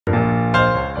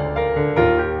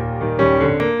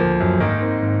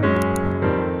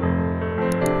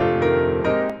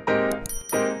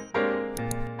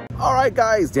right,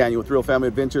 guys, Daniel with Real Family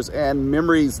Adventures and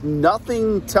Memories.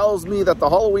 Nothing tells me that the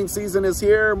Halloween season is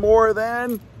here more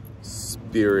than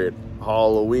Spirit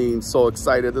Halloween. So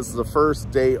excited. This is the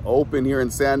first day open here in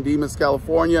San Dimas,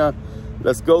 California.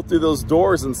 Let's go through those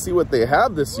doors and see what they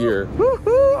have this year.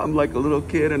 I'm like a little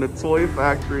kid in a toy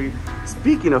factory.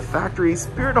 Speaking of factories,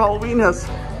 Spirit Halloween has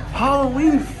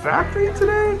Halloween factory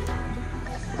today.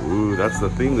 Ooh, that's the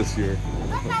theme this year.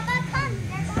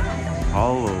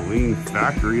 Halloween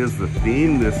factory is the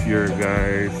theme this year,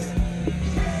 guys.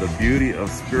 The beauty of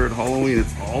Spirit Halloween,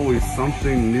 it's always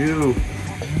something new.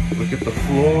 Look at the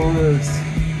floors.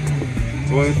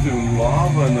 Going through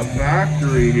lava in the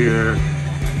factory here.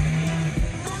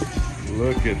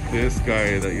 Look at this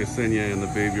guy that Yesenia and the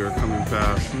baby are coming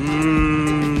past.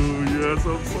 Yes,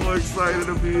 I'm so excited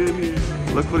to be in here.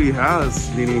 Look what he has,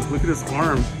 Nini. Look at his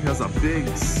arm. He has a big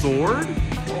sword.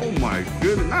 Oh my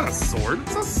goodness, not a sword,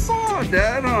 it's a saw,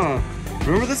 Dad, huh?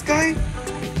 Remember this guy?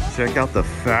 Check out the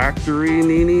factory,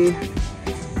 Nini.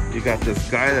 You got this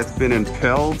guy that's been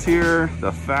impaled here.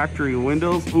 The factory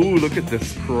windows. Ooh, look at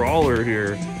this crawler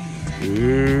here.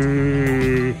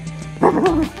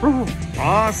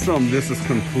 Awesome, this is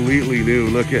completely new.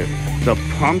 Look at the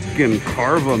pumpkin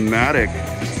carve-o-matic.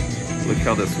 Look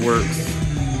how this works.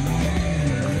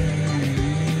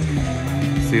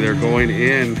 See, they're going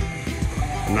in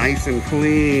nice and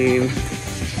clean,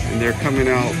 and they're coming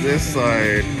out this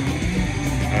side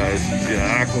as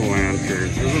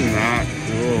jack-o'-lanterns. Isn't that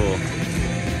cool?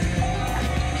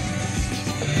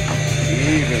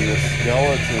 Even the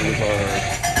skeletons are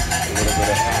a little bit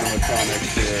of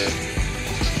animatronics here.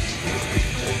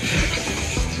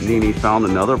 Nini found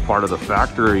another part of the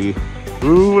factory.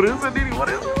 Ooh, what is it, Nini? What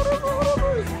is it? What is it?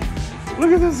 What is it?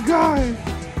 Look at this guy.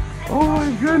 Oh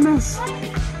my goodness.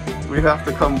 We have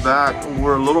to come back.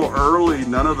 We're a little early.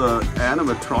 None of the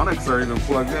animatronics are even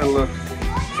plugged in. Look.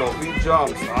 So he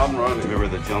jumps, I'm running. Remember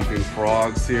the jumping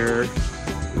frogs here?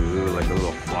 Ooh, like a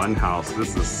little fun house.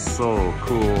 This is so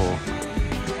cool.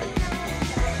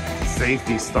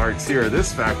 Safety starts here.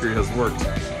 This factory has worked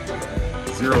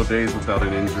 0 days without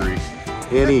an injury.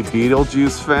 Any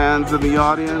Beetlejuice fans in the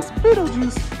audience?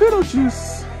 Beetlejuice,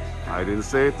 Beetlejuice. I didn't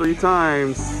say it 3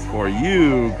 times. For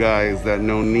you guys that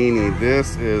know Nini,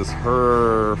 this is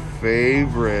her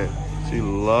favorite. She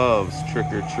loves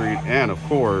trick or treat, and of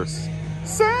course,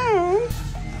 Sam.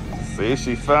 See,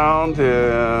 she found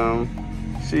him.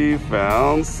 She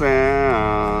found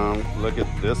Sam. Look at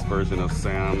this version of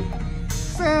Sam.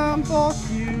 Sam's all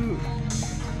cute.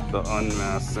 The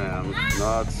unmasked Sam,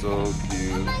 not so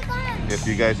cute. If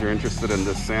you guys are interested in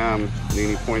this Sam,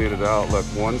 Nini pointed it out. Look,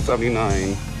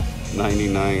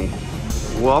 $179.99.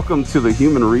 Welcome to the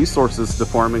Human Resources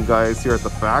Department, guys, here at the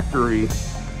factory.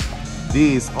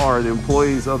 These are the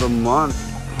employees of the month.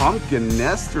 Pumpkin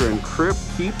Nester and Crypt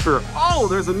Keeper. Oh,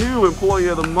 there's a new employee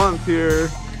of the month here.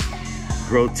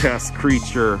 Grotesque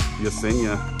Creature,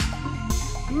 Yesenia.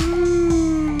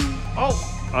 Oh,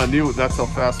 I knew. That's how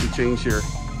fast we change here.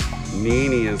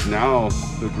 Nini is now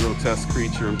the Grotesque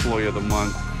Creature employee of the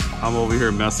month. I'm over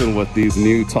here messing with these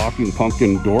new talking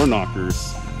pumpkin door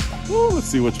knockers. Ooh, let's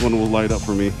see which one will light up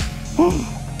for me. Oh,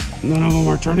 none of them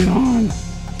are turning on.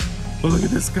 Oh, look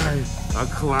at this guy. A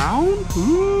clown?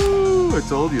 Ooh, I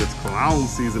told you it's clown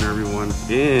season, everyone.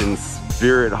 In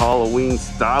Spirit Halloween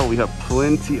style, we have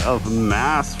plenty of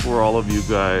masks for all of you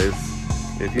guys.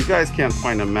 If you guys can't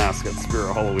find a mask at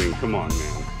Spirit Halloween, come on,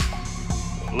 man.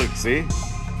 Look, see?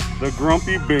 The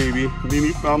grumpy baby.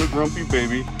 Nini found the grumpy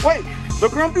baby. Wait, the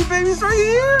grumpy baby's right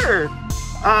here.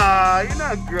 Ah, you're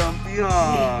not grumpy,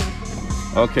 huh?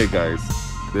 Okay, guys,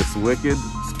 this wicked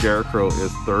scarecrow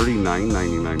is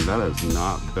 $39.99. That is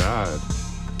not bad.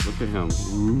 Look at him.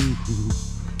 Ooh,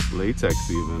 latex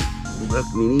even. Look,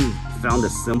 Nini found a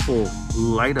simple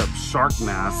light up shark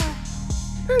mask.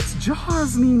 It's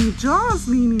Jaws, Nini. Jaws,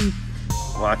 Nini.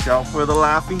 Watch out for the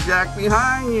laughing jack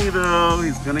behind you, though.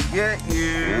 He's gonna get you.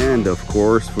 And of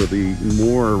course, for the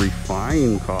more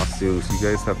refined costumes, you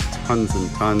guys have tons and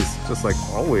tons, just like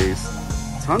always,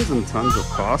 tons and tons of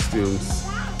costumes.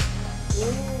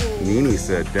 Nini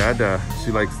said, Dada,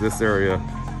 she likes this area.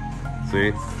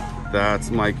 See, that's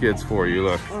my kids for you.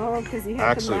 Look. Oh, because you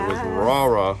have actually, it was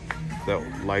Rara that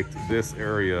liked this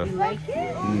area. You like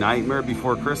it? Nightmare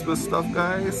Before Christmas stuff,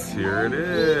 guys. Here it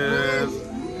is.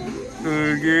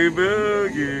 Boogie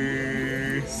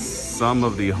Boogie. Some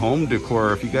of the home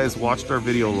decor. If you guys watched our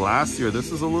video last year,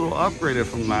 this is a little upgraded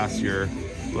from last year.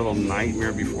 Little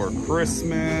Nightmare Before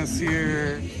Christmas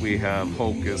here. We have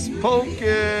Hocus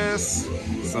Pocus.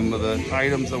 Some of the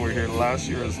items that were here last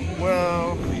year as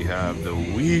well. We have the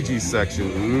Ouija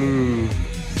section. Ooh,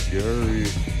 scary.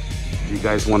 You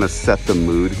guys want to set the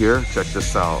mood here? Check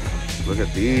this out. Look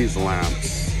at these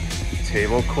lamps.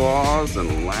 Tablecloths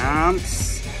and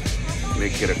lamps.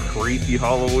 Make it a creepy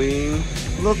Halloween.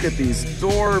 Look at these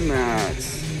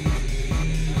doormats.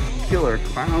 Killer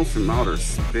clowns from outer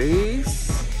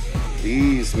space.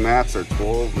 These mats are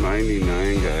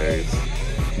 $12.99, guys.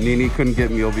 Nene couldn't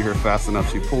get me over here fast enough.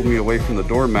 She pulled me away from the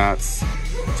doormats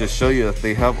to show you that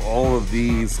they have all of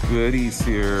these goodies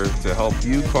here to help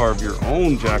you carve your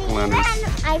own jack-o'-lanterns.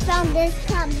 I found this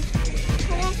cup.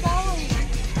 Can I follow you?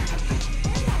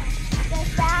 There's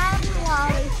that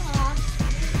lollipop.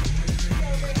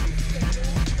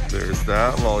 There's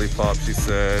that lollipop, she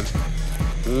said.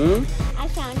 I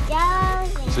found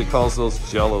jellos. She calls those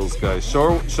jellos, guys.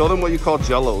 Show them what you call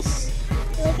jellos.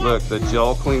 Look, the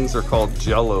gel clings are called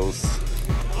jellos.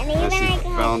 And she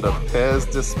found a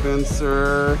Pez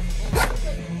dispenser.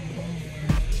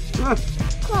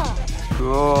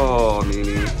 Cool,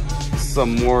 Nene.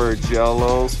 Some more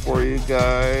jellos for you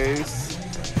guys.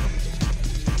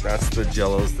 That's the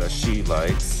jellos that she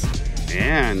likes.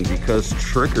 And because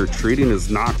trick-or-treating is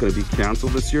not going to be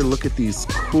canceled this year, look at these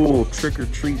cool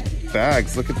trick-or-treat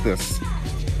bags. Look at this.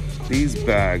 These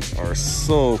bags are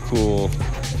so cool.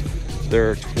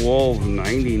 They're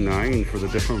 $12.99 for the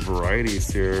different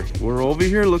varieties here. We're over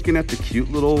here looking at the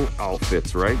cute little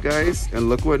outfits, right, guys? And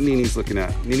look what Nene's looking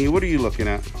at. Nene, what are you looking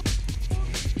at?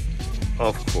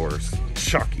 Of course,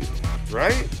 Chucky,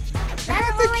 right?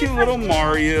 And the cute little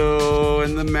Mario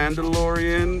and the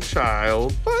Mandalorian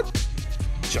child, but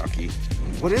Chucky.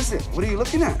 What is it? What are you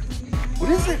looking at?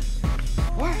 What is it?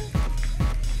 What?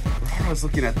 I was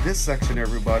looking at this section,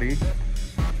 everybody.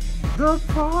 The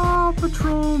Paw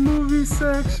Patrol movie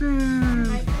section.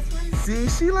 See,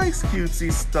 she likes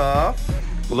cutesy stuff.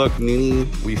 Look, Nene,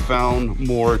 we found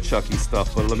more Chucky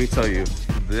stuff, but let me tell you,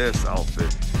 this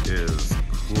outfit is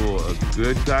cool. A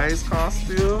good guy's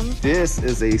costume. This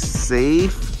is a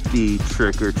safety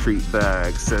trick-or-treat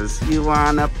bag. Says, you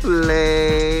wanna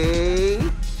play?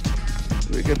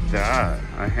 Look at that.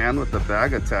 A hand with the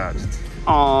bag attached.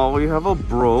 Oh, we have a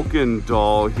broken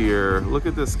doll here. Look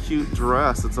at this cute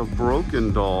dress. It's a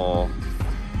broken doll.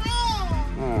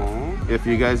 Aww. If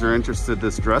you guys are interested,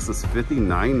 this dress is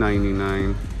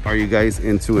 $59.99. Are you guys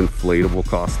into inflatable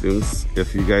costumes?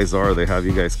 If you guys are, they have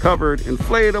you guys covered.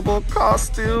 Inflatable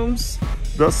costumes.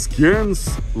 The skins,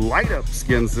 light up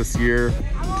skins this year.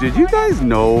 Did you guys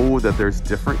know that there's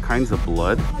different kinds of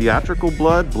blood? Theatrical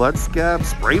blood, blood scabs,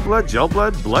 spray blood, gel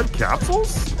blood, blood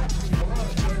capsules?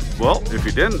 Well, if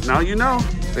you didn't, now you know.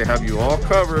 They have you all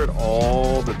covered,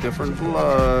 all the different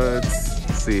bloods.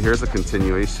 See, here's a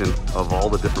continuation of all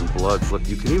the different bloods. Look,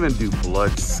 you can even do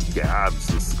blood scabs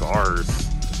and scars.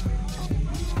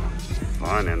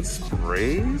 Fun, and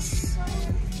sprays.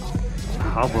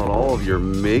 How about all of your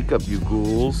makeup, you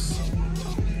ghouls?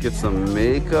 Get some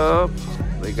makeup.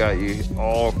 They got you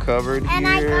all covered here. And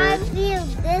I got you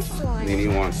this one.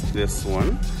 Nene wants this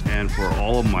one. And for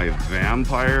all of my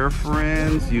vampire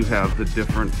friends, you have the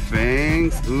different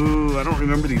fangs. Ooh, I don't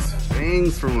remember these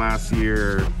fangs from last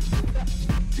year.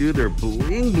 Dude, they're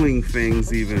bling bling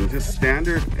fangs even. Just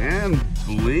standard and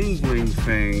bling bling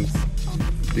fangs.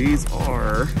 These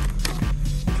are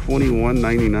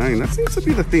 $21.99. That seems to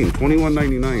be the theme.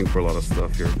 $21.99 for a lot of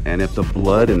stuff here. And if the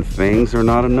blood and fangs are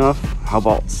not enough, how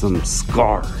about some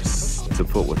scars to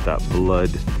put with that blood?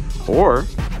 Or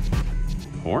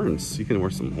horns. You can wear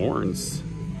some horns.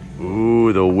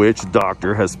 Ooh, the witch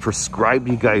doctor has prescribed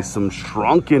you guys some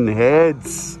shrunken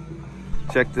heads.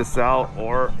 Check this out.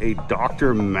 Or a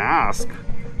doctor mask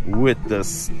with the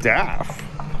staff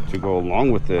to go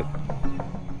along with it.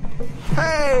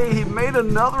 Hey, he made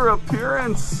another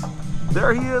appearance.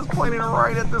 There he is, pointing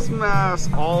right at this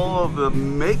mask. All of the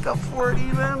makeup for it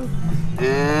even.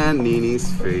 And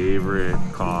Nene's favorite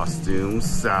costume,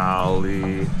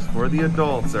 Sally. For the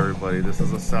adults, everybody. This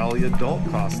is a Sally adult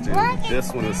costume.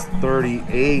 This one is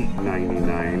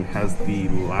 $38.99. Has the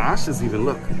lashes even.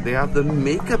 Look, they have the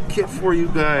makeup kit for you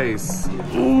guys.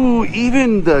 Ooh,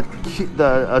 even the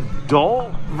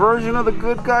adult version of the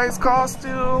good guys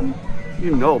costume.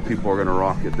 You know people are gonna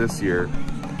rock it this year.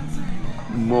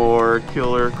 More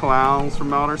killer clowns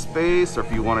from outer space, or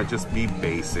if you want to just be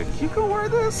basic, you can wear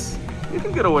this. You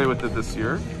can get away with it this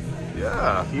year.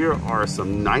 Yeah, here are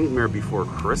some Nightmare Before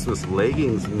Christmas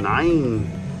leggings,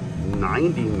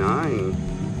 $9.99.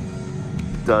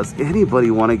 Does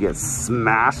anybody want to get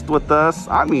smashed with us?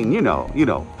 I mean, you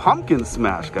know, pumpkin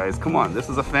smash, guys. Come on, this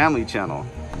is a family channel.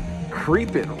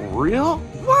 Creep It Real?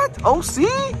 What? Oh,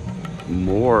 see?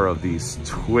 More of these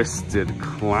twisted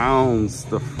clowns.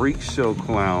 The Freak Show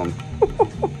clown.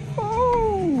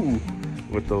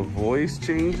 With the voice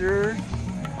changer.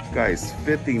 Guys,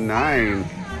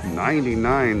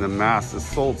 $59.99. The mask is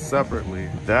sold separately.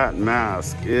 That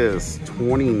mask is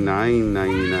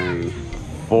 $29.99.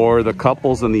 For the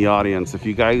couples in the audience, if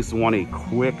you guys want a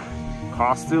quick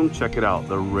costume, check it out.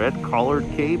 The red collared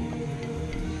cape,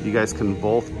 you guys can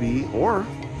both be, or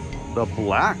the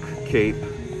black cape.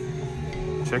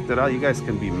 Check that out. You guys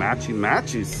can be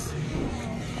matchy-matchies.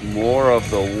 More of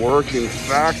the working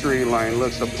factory line.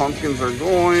 Look, the pumpkins are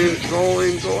going,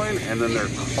 and then they're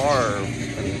carved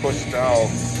and pushed out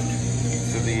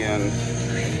to the end.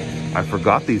 I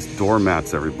forgot these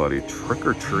doormats, everybody. Trick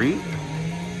or treat?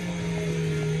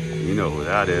 You know who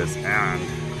that is. And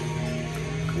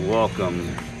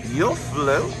welcome. You'll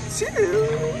float too.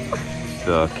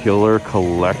 The killer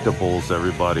collectibles,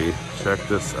 everybody. Check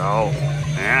this out.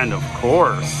 And of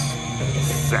course,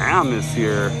 Sam is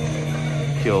here.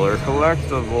 Killer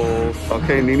collectibles.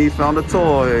 Okay, Nini found a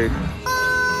toy.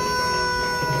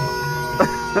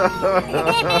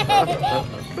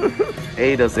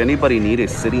 Hey, does anybody need a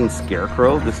sitting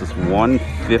scarecrow? This is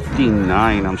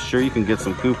 $159. I'm sure you can get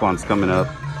some coupons coming up.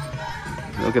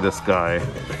 Look at this guy.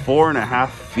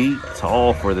 4.5 feet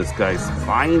tall for this guy's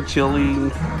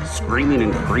spine-chilling, screaming,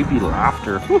 and creepy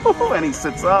laughter. And he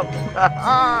sits up.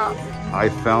 I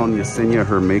found Yesenia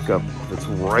her makeup. It's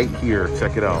right here.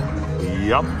 Check it out.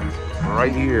 Yup,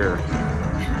 right here.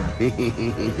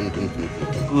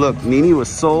 Look, Nini was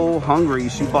so hungry,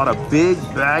 she bought a big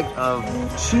bag of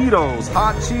Cheetos,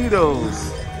 hot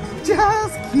Cheetos.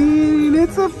 Just kidding,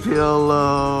 it's a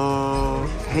pillow.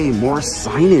 Hey, more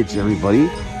signage, everybody.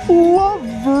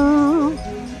 Lover.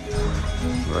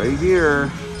 Right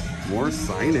here, more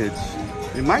signage.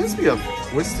 It reminds me of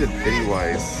Twisted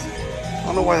Pennywise. I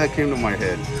don't know why that came to my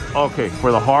head. Okay,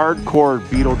 for the hardcore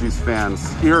Beetlejuice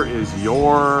fans, here is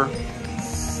your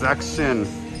section.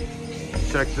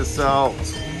 Check this out.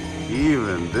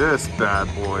 Even this bad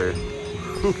boy.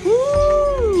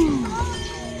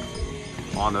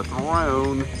 On the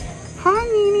throne. Hi,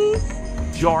 Nini.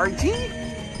 Georgie.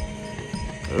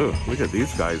 Oh, look at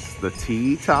these guys. The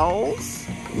tea towels.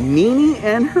 Nini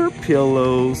and her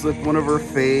pillows. Look, one of her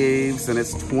faves. And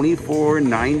it's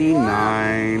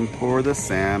 $24.99 for the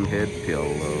Sam head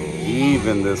pillow.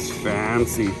 Even this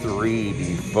fancy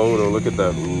 3D photo. Look at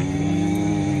that. Ooh.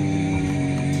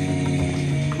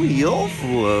 You'll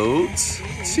float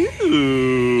too.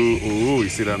 Ooh, you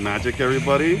see that magic,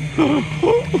 everybody?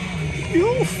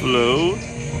 You'll float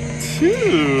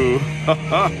too.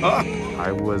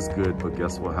 I was good, but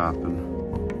guess what happened?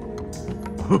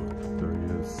 There he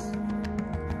is.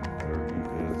 There he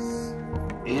is.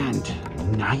 And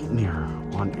Nightmare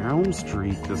on Elm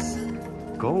Street, just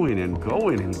going and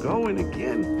going and going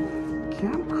again.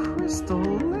 Camp Crystal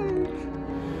Lake.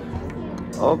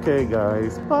 Okay,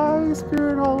 guys. Bye,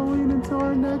 Spirit Halloween, until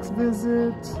our next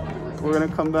visit. We're gonna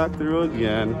come back through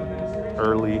again.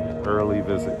 Early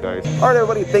visit, guys. All right,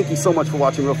 everybody, thank you so much for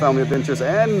watching Real Family Adventures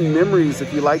and Memories.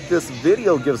 If you like this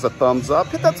video, give us a thumbs up.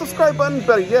 Hit that subscribe button.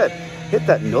 Better yet, hit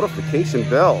that notification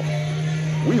bell.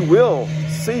 We will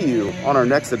see you on our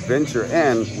next adventure,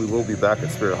 and we will be back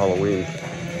at Spirit Halloween.